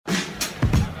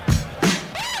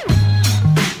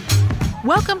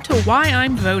Welcome to Why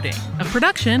I'm Voting, a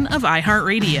production of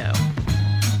iHeartRadio.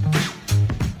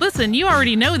 Listen, you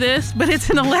already know this, but it's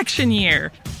an election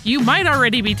year. You might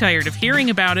already be tired of hearing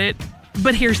about it,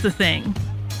 but here's the thing.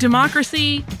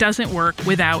 Democracy doesn't work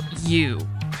without you.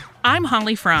 I'm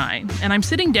Holly Fry, and I'm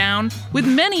sitting down with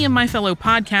many of my fellow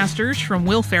podcasters, from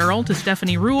Will Ferrell to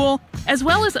Stephanie Ruhle, as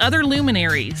well as other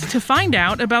luminaries, to find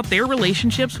out about their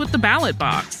relationships with the ballot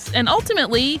box, and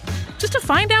ultimately, just to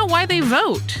find out why they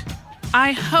vote.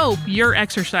 I hope you're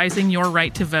exercising your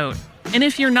right to vote. And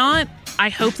if you're not, I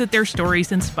hope that their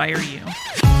stories inspire you.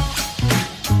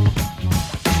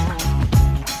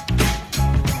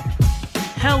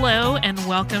 Hello and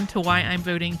welcome to Why I'm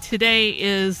Voting. Today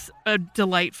is a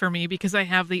delight for me because I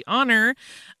have the honor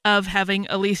of having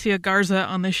Alicia Garza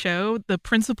on the show, the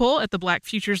principal at the Black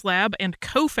Futures Lab and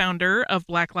co-founder of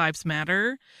Black Lives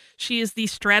Matter. She is the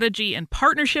Strategy and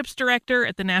Partnerships Director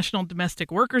at the National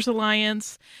Domestic Workers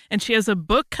Alliance, and she has a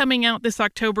book coming out this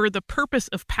October, The Purpose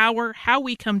of Power: How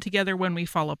We Come Together When We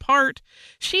Fall Apart.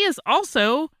 She is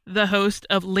also the host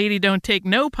of Lady Don't Take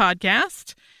No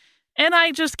podcast. And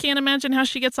I just can't imagine how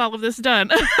she gets all of this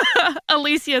done.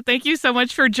 Alicia, thank you so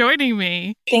much for joining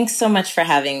me. Thanks so much for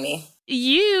having me.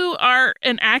 You are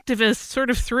an activist sort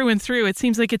of through and through. It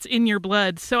seems like it's in your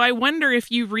blood. So I wonder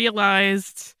if you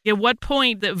realized at what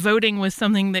point that voting was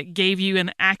something that gave you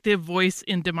an active voice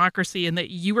in democracy and that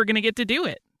you were going to get to do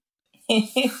it.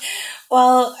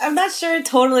 Well, I'm not sure it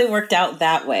totally worked out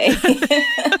that way.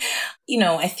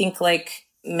 I think like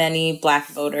many Black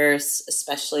voters,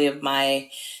 especially of my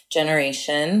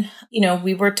generation,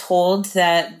 we were told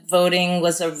that voting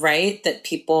was a right that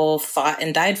people fought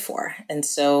and died for. And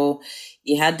so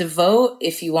you had to vote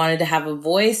if you wanted to have a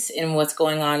voice in what's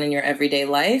going on in your everyday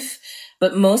life.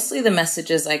 But mostly the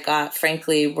messages I got,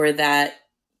 frankly, were that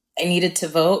I needed to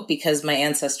vote because my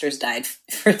ancestors died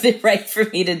for the right for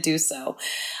me to do so.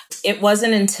 It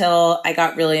wasn't until I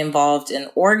got really involved in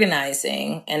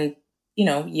organizing and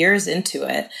years into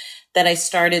it, that I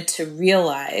started to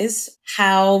realize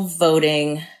how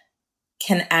voting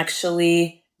can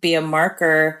actually be a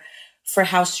marker for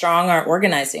how strong our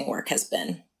organizing work has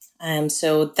been.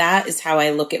 So that is how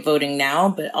I look at voting now.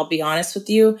 But I'll be honest with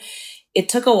you, it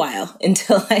took a while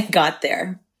until I got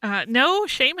there. No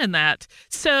shame in that.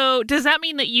 So does that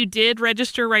mean that you did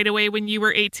register right away when you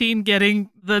were 18, getting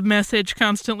the message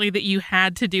constantly that you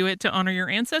had to do it to honor your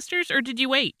ancestors, or did you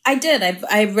wait? I did.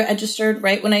 I registered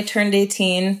right when I turned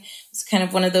 18. It's kind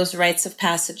of one of those rites of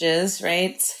passages,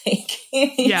 right? It's like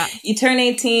yeah. You turn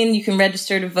 18, you can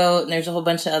register to vote, and there's a whole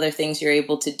bunch of other things you're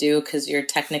able to do because you're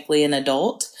technically an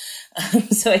adult.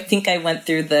 So I think I went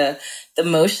through the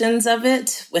motions of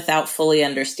it without fully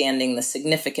understanding the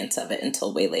significance of it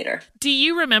until way later. Do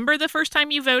you remember the first time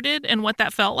you voted and what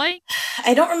that felt like?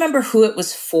 I don't remember who it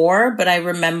was for, but I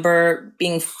remember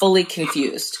being fully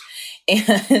confused.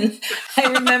 And I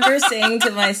remember saying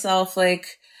to myself,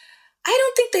 like, I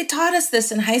don't think they taught us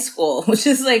this in high school, which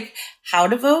is like how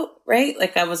to vote, right?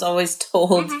 Like I was always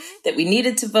told that we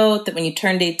needed to vote, that when you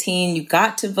turned 18, you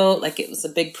got to vote, like it was a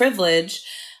big privilege.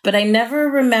 But I never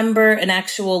remember an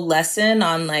actual lesson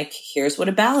on like, here's what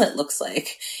a ballot looks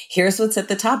like. Here's what's at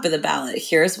the top of the ballot.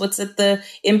 Here's what's at the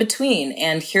in between.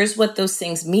 And here's what those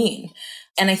things mean.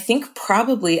 And I think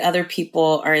probably other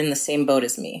people are in the same boat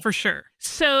as me. For sure.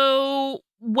 So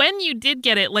when you did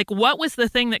get it, like what was the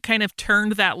thing that kind of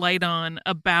turned that light on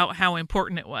about how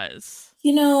important it was?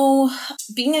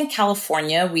 Being in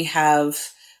California, we have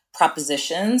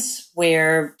propositions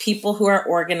where people who are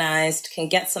organized can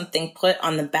get something put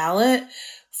on the ballot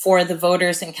for the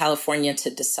voters in California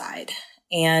to decide.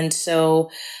 And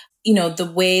so,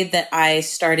 the way that I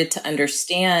started to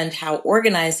understand how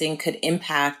organizing could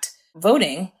impact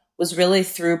voting was really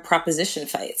through proposition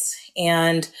fights.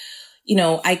 And,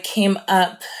 I came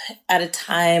up at a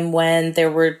time when there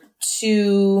were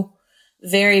two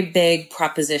very big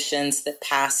propositions that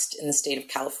passed in the state of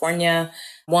California.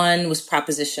 One was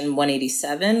Proposition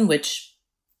 187, which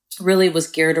really was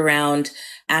geared around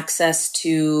access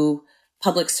to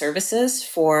public services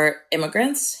for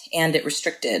immigrants, and it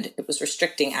was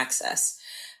restricting access.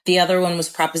 The other one was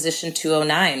Proposition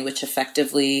 209, which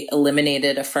effectively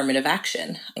eliminated affirmative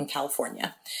action in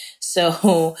California.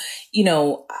 So,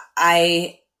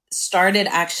 I started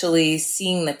actually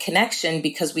seeing the connection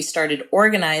because we started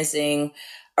organizing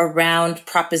around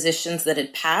propositions that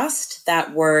had passed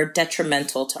that were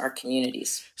detrimental to our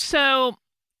communities. So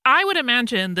I would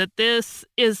imagine that this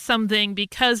is something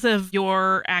because of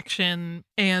your action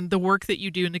and the work that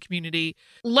you do in the community.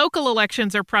 Local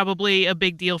elections are probably a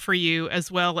big deal for you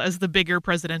as well as the bigger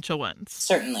presidential ones.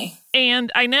 Certainly.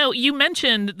 And I know you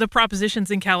mentioned the propositions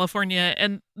in California,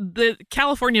 and the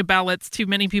California ballots to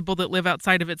many people that live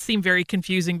outside of it seem very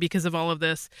confusing because of all of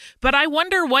this. But I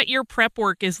wonder what your prep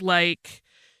work is like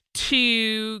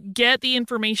to get the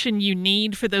information you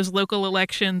need for those local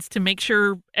elections, to make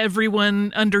sure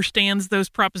everyone understands those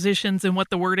propositions and what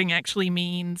the wording actually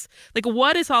means. Like,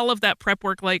 what is all of that prep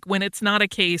work like when it's not a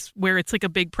case where it's like a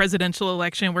big presidential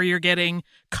election where you're getting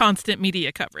constant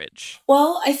media coverage?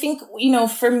 Well, I think,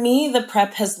 for me, the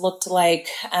prep has looked like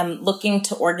looking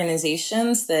to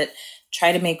organizations that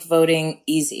try to make voting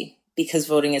easy, because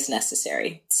voting is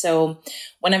necessary. So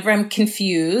whenever I'm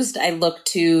confused, I look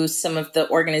to some of the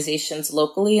organizations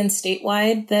locally and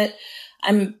statewide that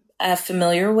I'm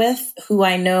familiar with, who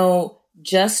I know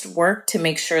just work to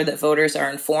make sure that voters are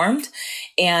informed.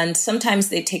 And sometimes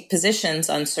they take positions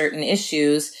on certain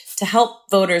issues to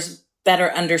help voters better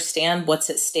understand what's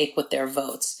at stake with their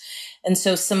votes. And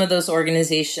so some of those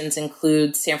organizations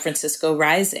include San Francisco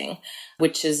Rising,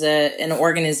 which is an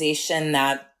organization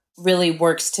that really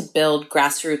works to build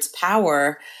grassroots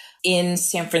power in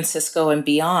San Francisco and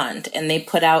beyond. And they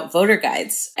put out voter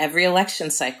guides every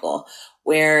election cycle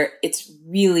where it's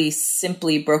really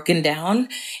simply broken down.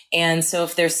 And so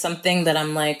if there's something that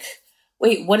I'm like,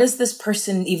 wait, what does this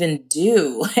person even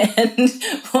do? And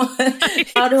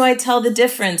how do I tell the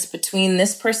difference between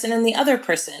this person and the other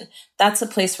person? That's a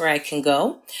place where I can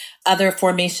go. Other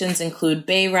formations include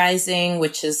Bay Rising,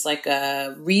 which is like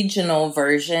a regional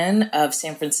version of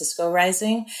San Francisco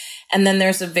Rising. And then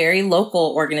there's a very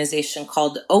local organization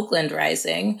called Oakland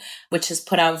Rising, which has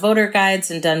put out voter guides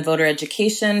and done voter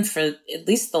education for at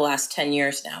least the last 10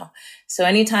 years now. So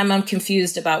anytime I'm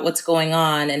confused about what's going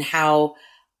on and how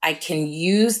I can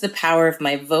use the power of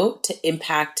my vote to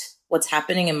impact what's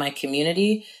happening in my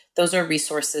community, those are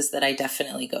resources that I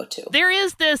definitely go to. There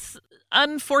is this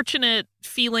unfortunate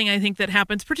feeling, I think, that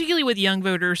happens, particularly with young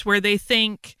voters, where they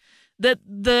think that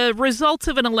the results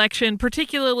of an election,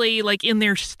 particularly like in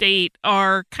their state,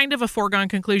 are kind of a foregone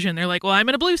conclusion. They're like, well, I'm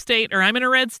in a blue state or I'm in a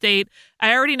red state.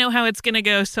 I already know how it's going to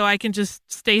go, so I can just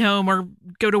stay home or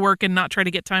go to work and not try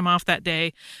to get time off that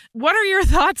day. What are your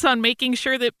thoughts on making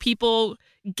sure that people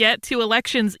get to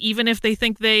elections even if they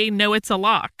think they know it's a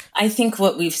lock? I think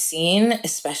what we've seen,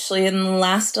 especially in the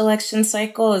last election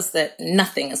cycle, is that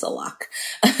nothing is a lock.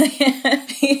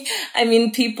 I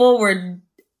mean, people were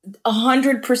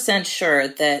 100% sure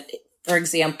that, for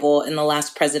example, in the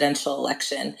last presidential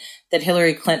election, that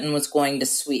Hillary Clinton was going to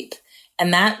sweep.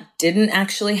 And that didn't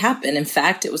actually happen. In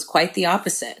fact, it was quite the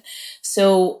opposite.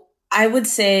 So I would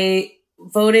say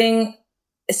voting,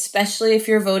 especially if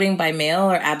you're voting by mail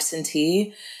or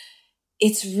absentee,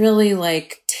 it's really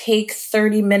like take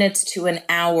 30 minutes to an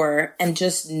hour and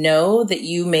just know that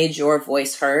you made your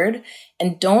voice heard.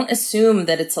 And don't assume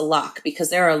that it's a lock, because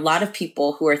there are a lot of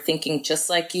people who are thinking just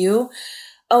like you.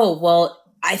 Oh, well,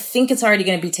 I think it's already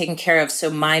going to be taken care of, so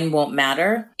mine won't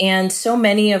matter. And so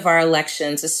many of our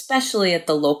elections, especially at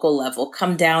the local level,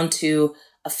 come down to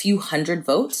a few hundred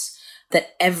votes,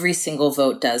 that every single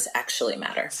vote does actually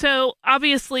matter. So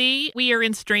obviously we are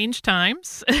in strange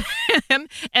times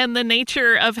and the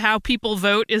nature of how people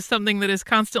vote is something that is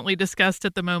constantly discussed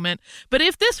at the moment. But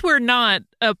if this were not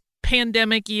a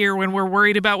pandemic year when we're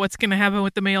worried about what's going to happen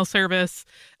with the mail service,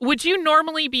 would you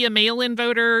normally be a mail-in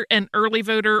voter, an early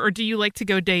voter, or do you like to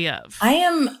go day of? I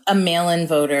am a mail-in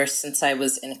voter since I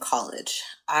was in college.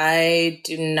 I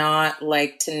do not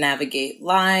like to navigate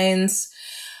lines.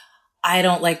 I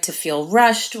don't like to feel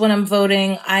rushed when I'm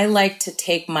voting. I like to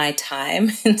take my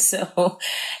time.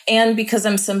 And because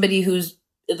I'm somebody who's,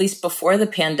 at least before the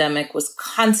pandemic, was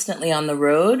constantly on the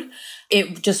road,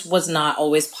 it just was not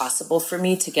always possible for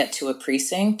me to get to a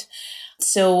precinct.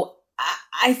 So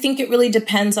I think it really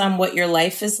depends on what your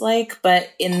life is like. But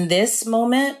in this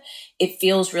moment, it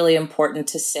feels really important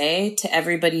to say to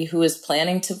everybody who is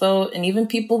planning to vote, and even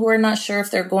people who are not sure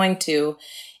if they're going to,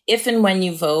 if and when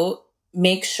you vote,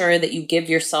 make sure that you give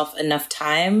yourself enough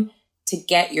time to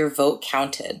get your vote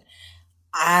counted.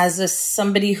 As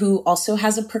somebody who also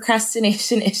has a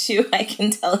procrastination issue, I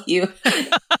can tell you,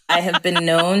 I have been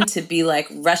known to be like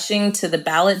rushing to the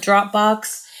ballot drop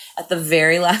box at the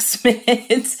very last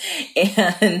minute.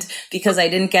 And because I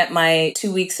didn't get my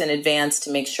 2 weeks in advance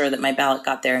to make sure that my ballot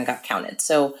got there and got counted.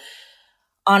 So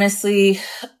honestly,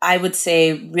 I would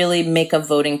say really make a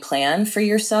voting plan for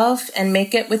yourself and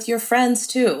make it with your friends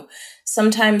too.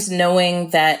 Sometimes knowing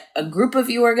that a group of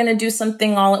you are going to do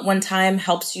something all at one time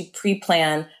helps you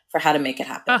pre-plan for how to make it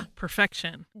happen.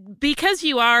 Perfection. Because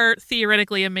you are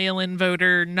theoretically a mail-in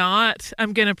voter,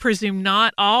 I'm going to presume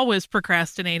not always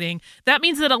procrastinating, that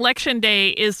means that election day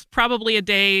is probably a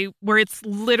day where it's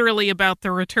literally about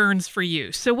the returns for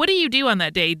you. So what do you do on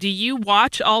that day? Do you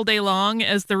watch all day long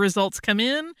as the results come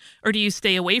in? Or do you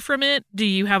stay away from it? Do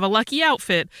you have a lucky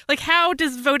outfit? Like, how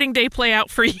does voting day play out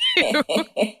for you?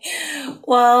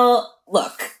 Well,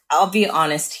 look, I'll be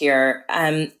honest here.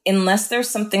 Unless there's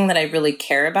something that I really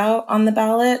care about on the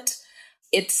ballot,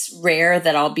 it's rare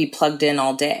that I'll be plugged in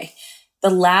all day. The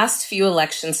last few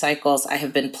election cycles, I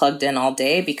have been plugged in all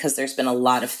day because there's been a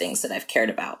lot of things that I've cared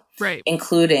about, right?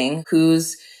 Including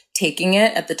who's taking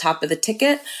it at the top of the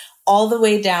ticket, all the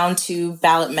way down to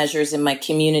ballot measures in my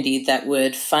community that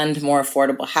would fund more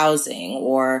affordable housing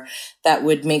or that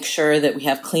would make sure that we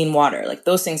have clean water. Like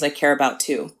those things I care about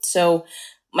too. So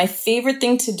my favorite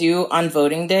thing to do on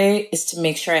voting day is to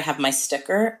make sure I have my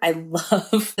sticker. I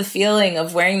love the feeling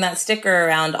of wearing that sticker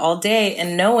around all day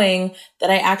and knowing that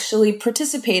I actually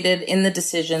participated in the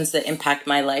decisions that impact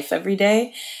my life every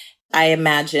day. I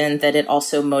imagine that it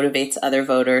also motivates other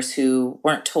voters who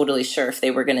weren't totally sure if they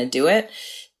were going to do it,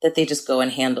 that they just go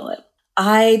and handle it.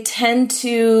 I tend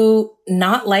to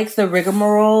not like the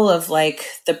rigmarole of like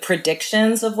the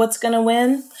predictions of what's going to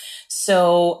win.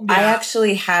 So I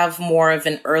actually have more of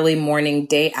an early morning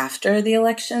day after the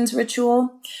elections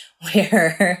ritual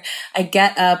where I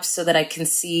get up so that I can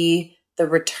see the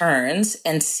returns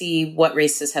and see what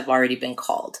races have already been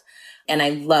called. And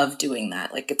I love doing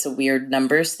that. Like it's a weird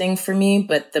numbers thing for me,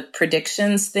 but the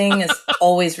predictions thing is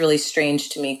always really strange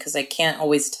to me because I can't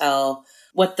always tell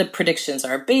what the predictions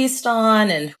are based on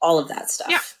and all of that stuff.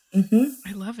 Yeah. Mm-hmm.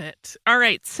 I love it. All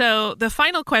right. So the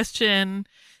final question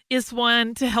is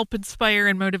one to help inspire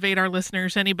and motivate our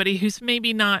listeners, anybody who's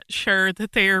maybe not sure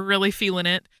that they're really feeling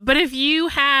it. But if you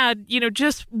had,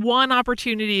 just one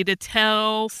opportunity to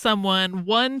tell someone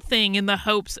one thing in the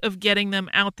hopes of getting them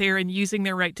out there and using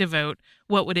their right to vote,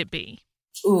 what would it be?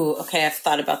 Ooh, okay. I've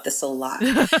thought about this a lot.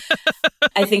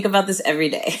 I think about this every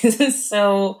day.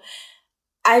 So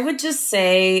I would just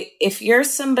say, if you're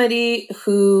somebody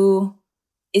who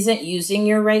isn't using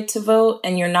your right to vote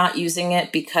and you're not using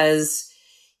it because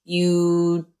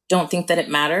you don't think that it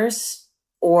matters,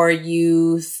 or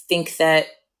you think that,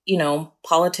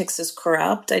 politics is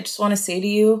corrupt, I just want to say to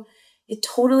you, it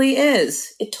totally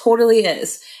is. It totally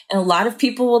is. And a lot of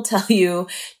people will tell you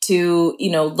to,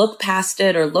 look past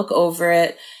it or look over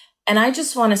it. And I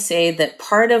just want to say that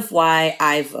part of why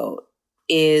I vote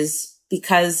is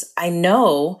because I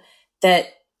know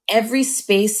that every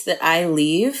space that I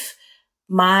leave,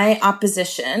 my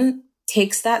opposition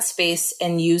takes that space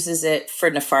and uses it for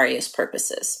nefarious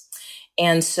purposes.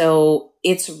 And so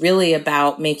it's really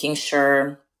about making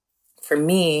sure, for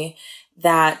me,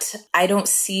 that I don't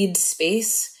cede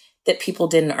space that people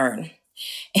didn't earn.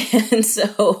 And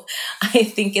so I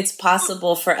think it's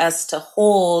possible for us to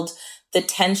hold the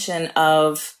tension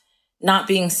of not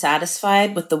being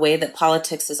satisfied with the way that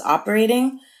politics is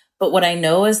operating. But what I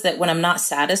know is that when I'm not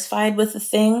satisfied with a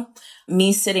thing,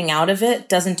 me sitting out of it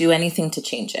doesn't do anything to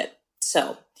change it.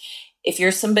 So if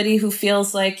you're somebody who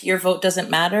feels like your vote doesn't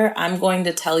matter, I'm going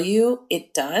to tell you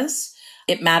it does.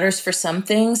 It matters for some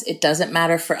things. It doesn't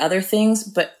matter for other things.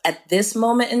 But at this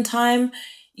moment in time,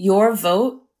 your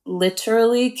vote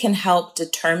literally can help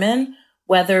determine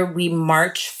whether we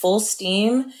march full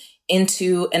steam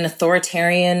into an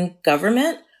authoritarian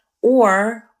government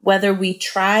or whether we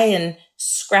try and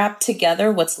scrap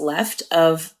together what's left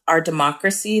of our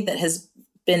democracy that has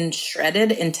been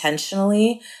shredded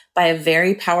intentionally by a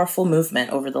very powerful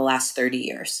movement over the last 30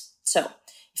 years. So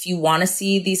if you want to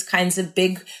see these kinds of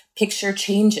big picture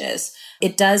changes,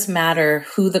 it does matter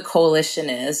who the coalition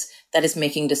is that is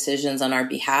making decisions on our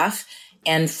behalf.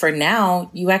 And for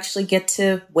now, you actually get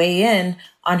to weigh in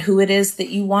on who it is that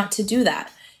you want to do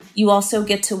that. You also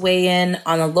get to weigh in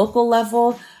on a local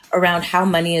level around how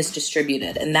money is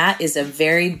distributed. And that is a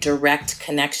very direct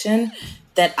connection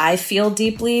that I feel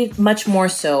deeply, much more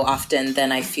so often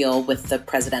than I feel with the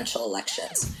presidential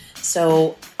elections.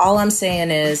 So all I'm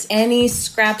saying is any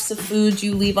scraps of food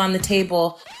you leave on the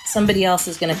table, somebody else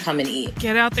is going to come and eat.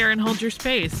 Get out there and hold your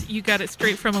space. You got it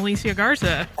straight from Alicia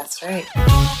Garza. That's right.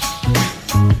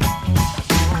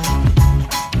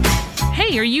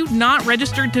 Hey, are you not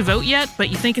registered to vote yet, but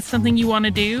you think it's something you want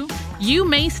to do? You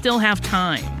may still have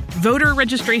time. Voter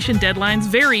registration deadlines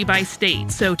vary by state,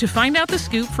 so to find out the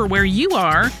scoop for where you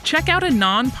are, check out a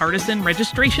nonpartisan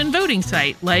registration voting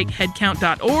site like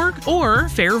headcount.org or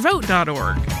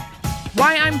fairvote.org.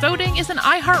 Why I'm Voting is an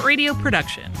iHeartRadio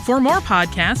production. For more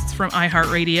podcasts from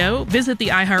iHeartRadio, visit the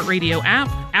iHeartRadio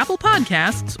app, Apple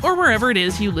Podcasts, or wherever it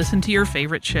is you listen to your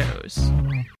favorite shows.